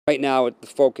Right now, the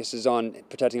focus is on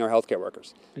protecting our healthcare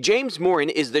workers. James Morin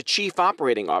is the chief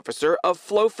operating officer of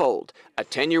Flowfold, a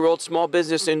 10-year-old small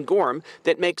business in Gorham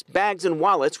that makes bags and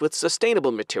wallets with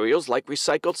sustainable materials like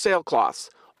recycled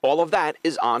sailcloths. All of that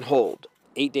is on hold.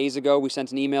 8 days ago, we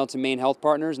sent an email to Maine Health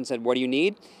Partners and said, what do you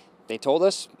need? They told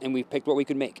us, and we picked what we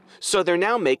could make. So they're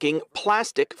now making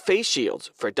plastic face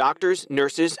shields for doctors,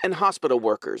 nurses, and hospital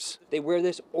workers. They wear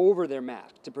this over their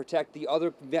mask to protect the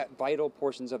other vital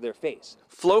portions of their face.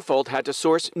 Flowfold had to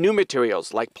source new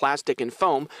materials like plastic and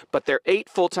foam, but their 8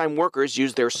 full-time workers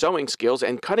use their sewing skills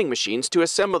and cutting machines to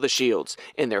assemble the shields.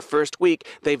 In their first week,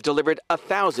 they've delivered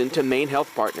 1,000 to Maine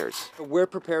Health Partners. We're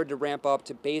prepared to ramp up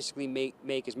to basically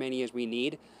make as many as we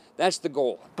need. That's the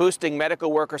goal. Boosting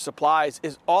medical worker supplies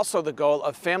is also the goal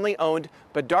of family-owned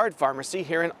Bedard Pharmacy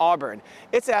here in Auburn.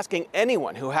 It's asking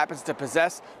anyone who happens to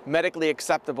possess medically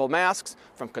acceptable masks,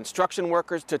 from construction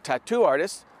workers to tattoo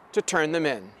artists, to turn them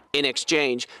in. In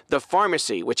exchange, the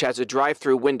pharmacy, which has a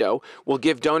drive-through window, will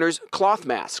give donors cloth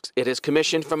masks it has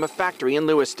commissioned from a factory in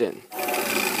Lewiston.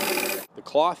 The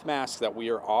cloth mask that we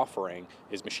are offering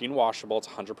is machine washable, it's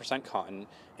 100% cotton,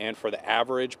 and for the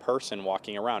average person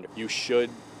walking around, you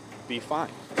should be fine.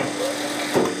 And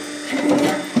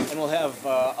we'll have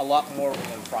a lot more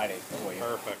on Friday for you.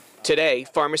 Perfect. Today,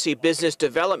 Pharmacy Business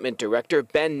Development Director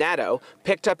Ben Nato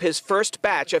picked up his first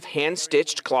batch of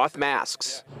hand-stitched cloth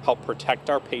masks. Help protect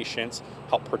our patients,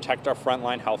 help protect our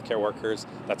frontline healthcare workers.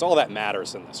 That's all that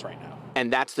matters in this right now.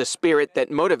 And that's the spirit that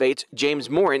motivates James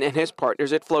Morin and his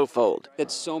partners at Flowfold. That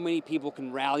so many people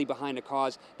can rally behind a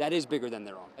cause that is bigger than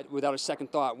their own. Without a second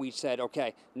thought, we said,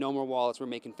 okay, no more wallets, we're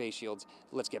making face shields.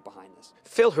 Let's get behind this.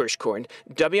 Phil Hirschkorn,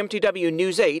 WMTW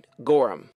News 8, Gorham.